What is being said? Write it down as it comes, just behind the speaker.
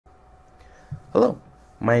Hello,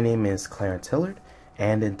 my name is Clarence Hillard,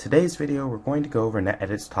 and in today's video we're going to go over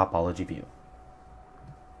NetEdit's topology view.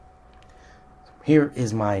 Here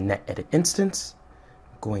is my NetEdit instance.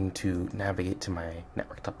 I'm going to navigate to my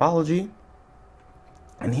network topology,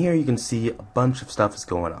 and here you can see a bunch of stuff is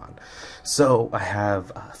going on. So I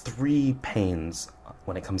have three panes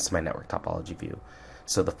when it comes to my network topology view.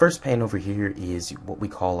 So the first pane over here is what we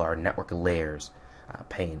call our network layers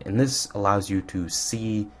pane, and this allows you to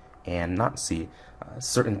see and not see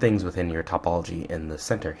certain things within your topology in the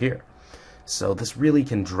center here. So this really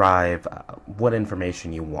can drive what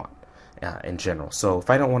information you want in general. So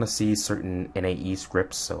if I don't want to see certain NAE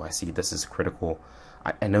scripts, so I see this is critical,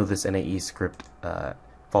 I know this NAE script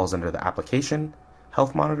falls under the application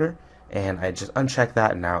health monitor, and I just uncheck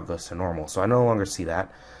that and now it goes to normal. So I no longer see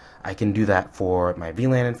that. I can do that for my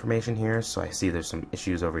VLAN information here, so I see there's some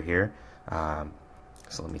issues over here.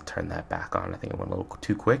 So let me turn that back on. I think I went a little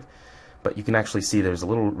too quick. But you can actually see there's a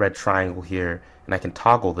little red triangle here, and I can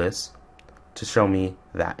toggle this to show me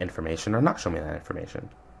that information or not show me that information.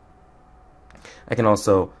 I can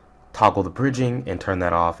also toggle the bridging and turn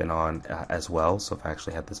that off and on as well. So if I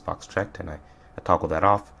actually had this box checked and I toggle that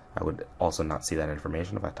off, I would also not see that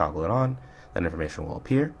information. If I toggle it on, that information will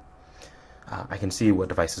appear. I can see what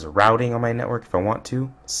devices are routing on my network if I want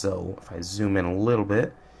to. So if I zoom in a little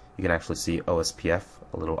bit, you can actually see OSPF,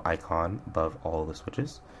 a little icon above all of the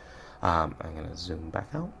switches. I'm going to zoom back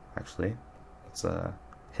out. Actually, let's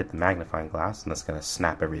hit the magnifying glass, and that's going to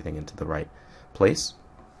snap everything into the right place.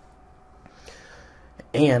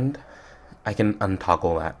 And I can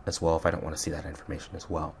untoggle that as well if I don't want to see that information as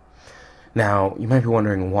well. Now, you might be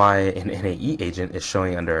wondering why an NAE agent is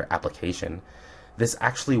showing under application. This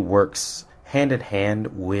actually works hand in hand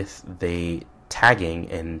with the tagging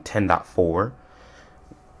in 10.4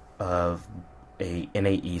 of a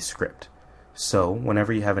NAE script. So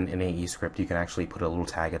whenever you have an NAE script, you can actually put a little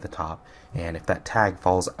tag at the top, and if that tag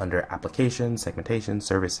falls under application, segmentation,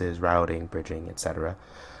 services, routing, bridging, etc.,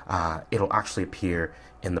 it'll actually appear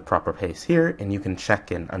in the proper place here, and you can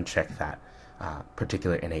check and uncheck that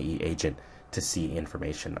particular NAE agent to see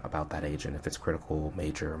information about that agent, if it's critical,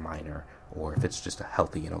 major, minor, or if it's just a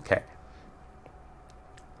healthy and okay.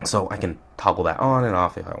 So I can toggle that on and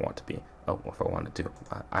off if I want to be. Oh, if I wanted to.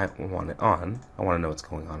 I want it on. I want to know what's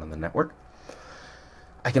going on the network.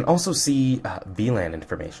 I can also see VLAN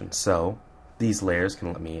information. So these layers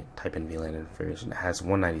can let me type in VLAN information. It has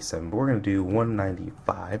 197, but we're going to do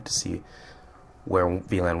 195 to see where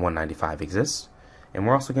VLAN 195 exists. And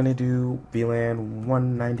we're also going to do VLAN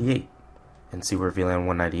 198 and see where VLAN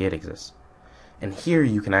 198 exists. And here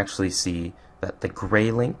you can actually see that the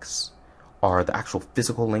gray links are the actual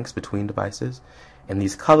physical links between devices, and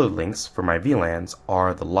these colored links for my VLANs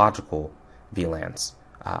are the logical VLANs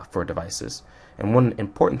for devices. And one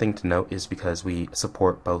important thing to note is because we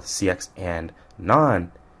support both CX and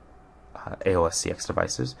non-AOS CX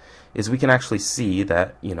devices, is we can actually see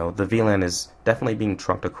that, you know, the VLAN is definitely being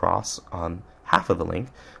trunked across on half of the link,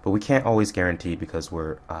 but we can't always guarantee because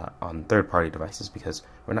we're on third-party devices, because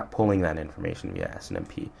we're not pulling that information via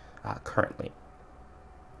SNMP currently.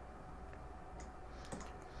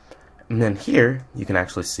 And then here you can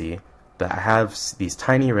actually see that I have these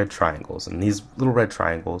tiny red triangles, and these little red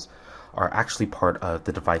triangles are actually part of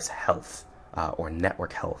the device health or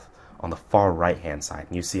network health on the far right hand side.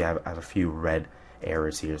 And you see I have a few red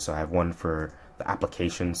errors here. So I have one for the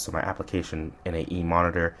application, so my application NAE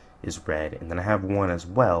monitor is red, and then I have one as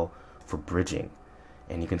well for bridging,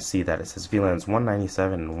 and you can see that it says VLANs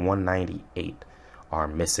 197 and 198 are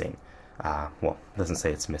missing. Well, it doesn't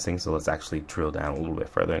say it's missing, so let's actually drill down a little bit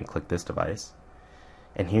further and click this device.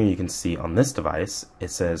 And here you can see on this device, it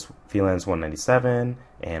says VLANs 197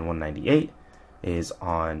 and 198 is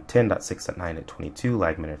on 10.6.9 at 22,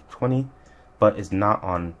 lag minute of 20, but is not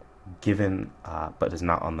on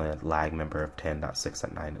the lag member of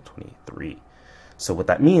 10.6.9 at 23. So what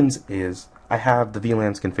that means is I have the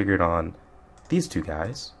VLANs configured on these two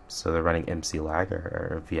guys, so they're running MC lag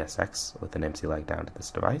or VSX with an MC lag down to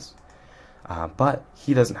this device. But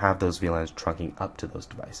he doesn't have those VLANs trunking up to those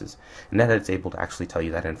devices. And NetEdit's able to actually tell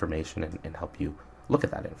you that information and help you look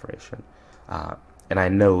at that information. And I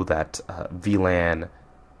know that VLAN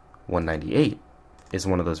 198 is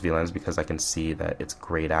one of those VLANs because I can see that it's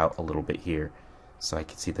grayed out a little bit here. So I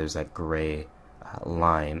can see there's that gray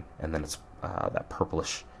line, and then it's that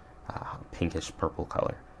purplish, pinkish purple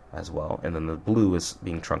color as well. And then the blue is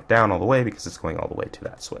being trunked down all the way because it's going all the way to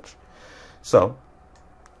that switch. So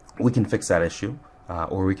we can fix that issue,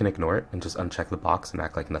 or we can ignore it and just uncheck the box and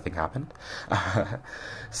act like nothing happened.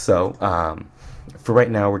 So for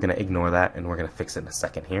right now, we're going to ignore that, and we're going to fix it in a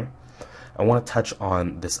second here. I want to touch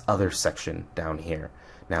on this other section down here.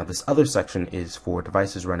 Now, this other section is for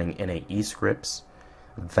devices running NAE scripts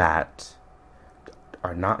that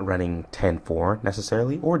are not running 10.4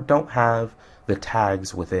 necessarily, or don't have the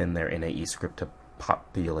tags within their NAE script to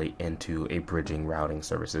populate into a bridging, routing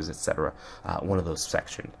services, etc. One of those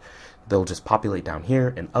sections. They'll just populate down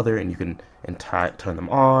here and other, and you can turn them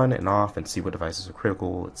on and off and see what devices are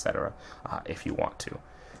critical, etc. If you want to.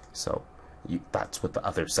 So that's what the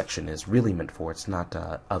other section is really meant for. It's not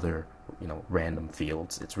other random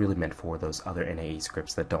fields. It's really meant for those other NAE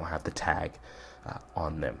scripts that don't have the tag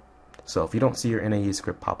on them. So if you don't see your NAE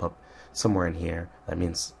script pop up somewhere in here, that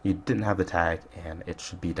means you didn't have the tag, and it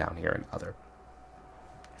should be down here in other.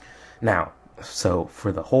 Now, so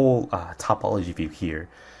for the whole topology view here,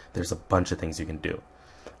 there's a bunch of things you can do.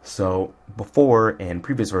 So before, in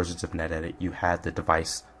previous versions of NetEdit, you had the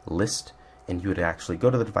device list, and you would actually go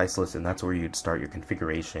to the device list, and that's where you'd start your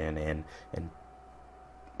configuration and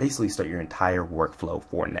basically start your entire workflow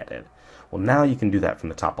for NetEdit. Well, now you can do that from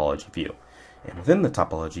the topology view. And within the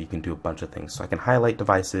topology, you can do a bunch of things. So I can highlight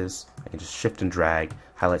devices, I can just shift and drag,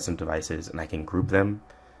 highlight some devices, and I can group them.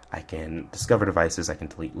 I can discover devices, I can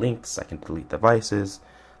delete links, I can delete devices,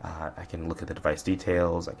 I can look at the device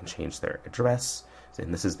details, I can change their address,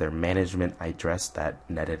 and this is their management address that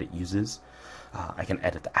NetEdit uses. I can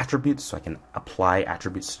edit the attributes, so I can apply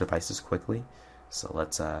attributes to devices quickly. So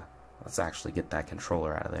let's actually get that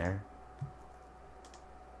controller out of there.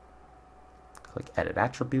 Click Edit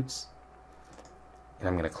Attributes, and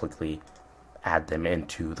I'm going to quickly add them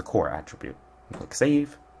into the core attribute. Click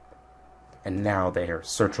Save, and now they are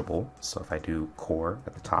searchable. So if I do core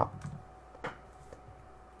at the top,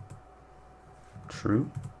 true,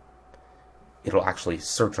 it'll actually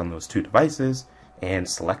search on those two devices and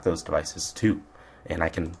select those devices too. And I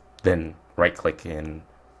can then right click and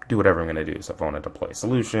do whatever I'm going to do. So if I want to deploy a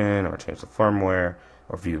solution or change the firmware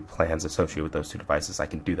or view plans associated with those two devices, I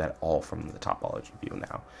can do that all from the topology view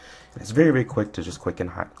now. And it's very, very quick to just click and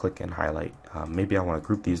highlight. Maybe I want to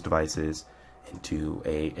group these devices into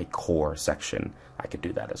a core section. I could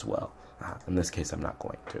do that as well. In this case, I'm not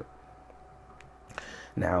going to.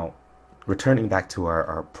 Now, returning back to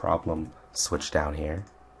our problem switch down here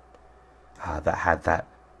that had that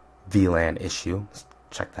VLAN issue. Let's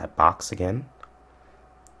check that box again.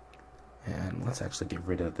 And let's actually get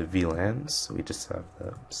rid of the VLANs. So we just have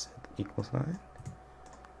the equal sign.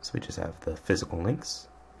 So we just have the physical links.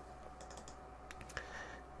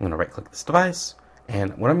 I'm going to right click this device.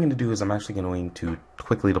 And what I'm going to do is I'm actually going to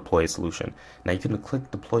quickly deploy a solution. Now you can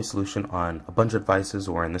click deploy solution on a bunch of devices,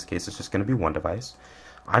 or in this case it's just going to be one device.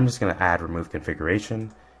 I'm just going to add remove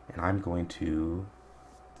configuration, and I'm going to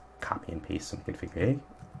copy and paste some configuration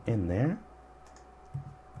in there,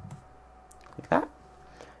 like that.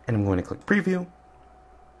 And I'm going to click preview.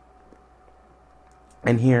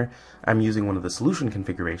 And here I'm using one of the solution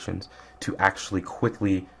configurations to actually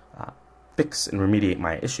quickly fix and remediate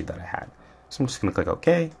my issue that I had. So I'm just going to click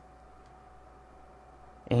OK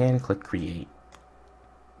and click create.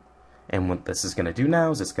 And what this is going to do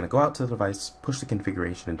now is it's going to go out to the device, push the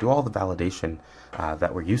configuration, and do all the validation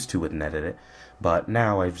that we're used to with NetEdit. But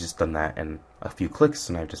now I've just done that in a few clicks,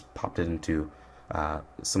 and I've just popped it into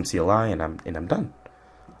some CLI, and I'm done.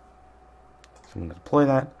 So I'm going to deploy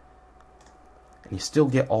that, and you still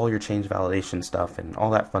get all your change validation stuff and all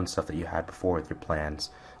that fun stuff that you had before with your plans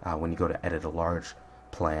when you go to edit a large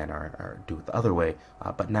plan or do it the other way,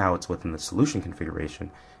 but now it's within the solution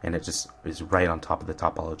configuration, and it just is right on top of the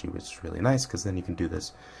topology, which is really nice, because then you can do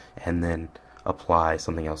this and then apply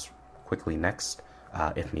something else quickly next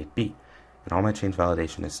if need be. And all my change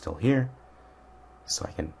validation is still here, so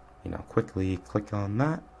I can quickly click on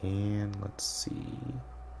that, and let's see,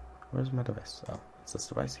 where's my device? Oh, it's this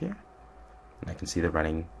device here, and I can see the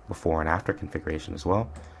running before and after configuration as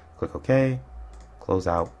well. Click OK, close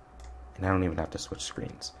out, and I don't even have to switch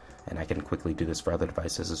screens. And I can quickly do this for other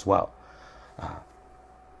devices as well.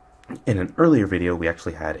 In an earlier video, we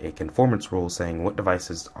actually had a conformance rule saying what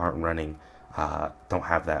devices aren't running, don't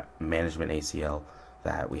have that management ACL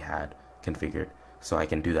that we had configured. So I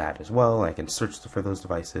can do that as well. I can search for those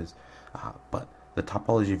devices. But the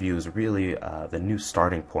topology view is really the new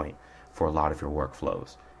starting point for a lot of your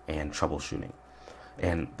workflows and troubleshooting.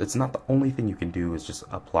 And it's not the only thing you can do is just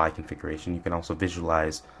apply configuration. You can also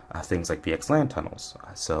visualize things like VXLAN tunnels.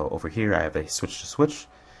 So over here I have a switch to switch,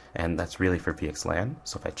 and that's really for VXLAN.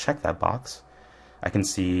 So if I check that box, I can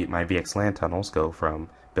see my VXLAN tunnels go from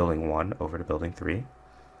building 1 over to building 3. And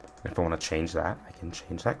if I want to change that, I can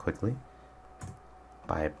change that quickly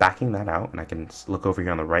by backing that out, and I can look over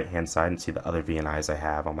here on the right hand side and see the other VNIs I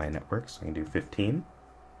have on my network. So I can do 15.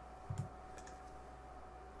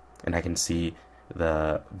 and I can see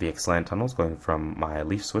the VXLAN tunnels going from my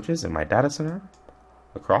leaf switches in my data center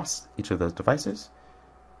across each of those devices.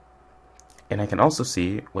 And I can also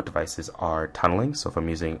see what devices are tunneling. So if I'm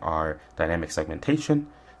using our dynamic segmentation,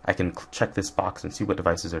 I can check this box and see what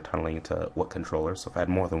devices are tunneling to what controller. So if I had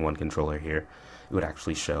more than one controller here, it would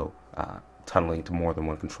actually show tunneling to more than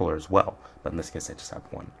one controller as well. But in this case, I just have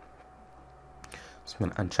one. So I'm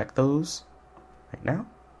going to uncheck those right now.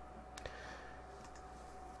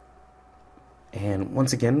 And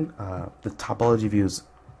once again, the topology view is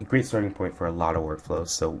a great starting point for a lot of workflows.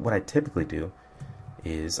 So what I typically do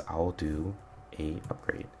is I'll do a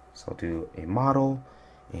upgrade. So I'll do a model,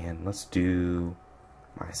 and let's do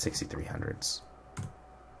my 6300s,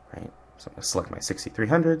 right? So I'm going to select my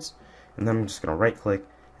 6300s, and then I'm just going to right click,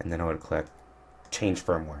 and then I'm going to click change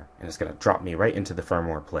firmware, and it's going to drop me right into the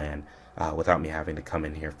firmware plan without me having to come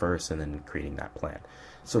in here first and then creating that plan.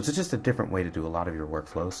 So it's just a different way to do a lot of your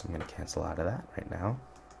workflows. So I'm going to cancel out of that right now.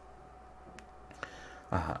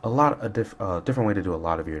 A different way to do a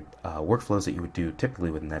lot of your workflows that you would do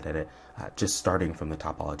typically with NetEdit, just starting from the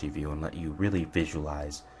topology view and let you really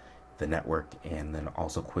visualize the network and then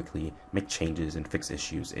also quickly make changes and fix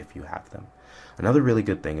issues if you have them. Another really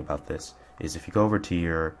good thing about this is if you go over to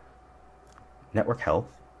your network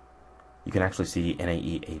health, you can actually see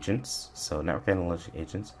NAE agents, so network analytic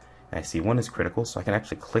agents. And I see one is critical, so I can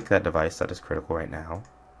actually click that device that is critical right now,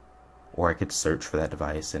 or I could search for that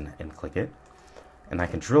device and click it. And I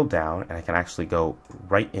can drill down and I can actually go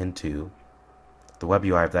right into the web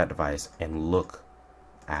UI of that device and look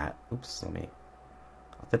at, oops, let me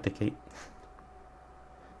authenticate,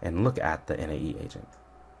 and look at the NAE agent.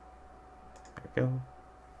 There we go.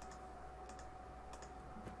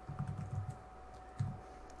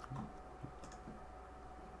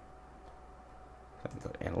 Go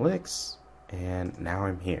to analytics, and now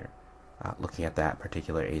I'm here looking at that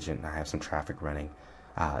particular agent, and I have some traffic running.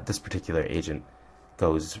 This particular agent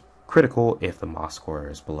goes critical if the MOS score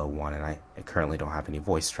is below 1, and I currently don't have any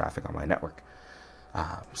voice traffic on my network.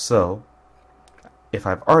 So if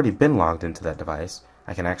I've already been logged into that device,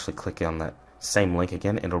 I can actually click on that same link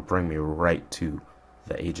again, and it'll bring me right to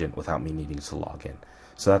the agent without me needing to log in.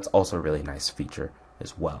 So that's also a really nice feature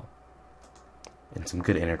as well, and some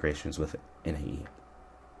good integrations with NAE.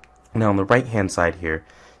 Now on the right hand side here,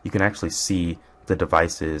 you can actually see the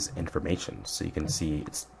device's information. So you can see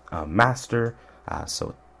it's master,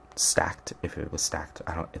 so it's stacked. If it was stacked,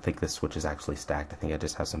 I think this switch is actually stacked. I think I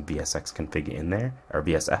just have some VSX config in there, or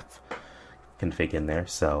VSF config in there,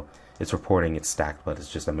 so it's reporting it's stacked, but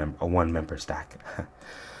it's just a one member stack,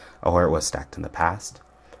 or it was stacked in the past.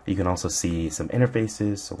 You can also see some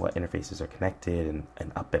interfaces, so what interfaces are connected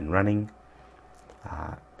and up and running.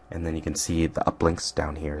 And then you can see the uplinks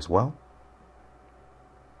down here as well.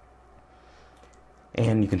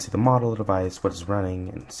 And you can see the model of the device, what is running,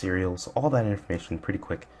 and serials, all that information pretty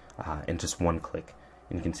quick in just one click.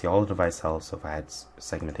 And you can see all the device health, so if I had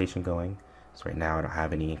segmentation going. So right now I don't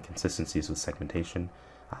have any inconsistencies with segmentation,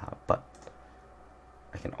 but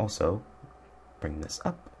I can also bring this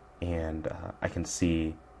up, and I can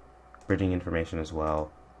see bridging information as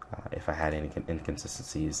well, if I had any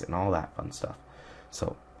inconsistencies and all that fun stuff.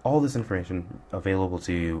 So all this information available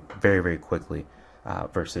to you very, very quickly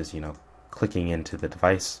versus, clicking into the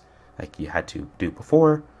device like you had to do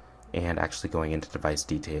before and actually going into device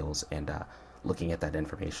details and looking at that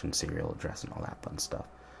information, serial address, and all that fun stuff.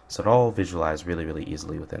 So it all visualized really, really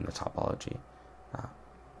easily within the topology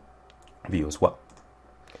view as well.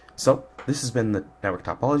 So this has been the network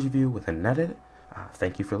topology view within NetEdit.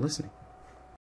 Thank you for listening.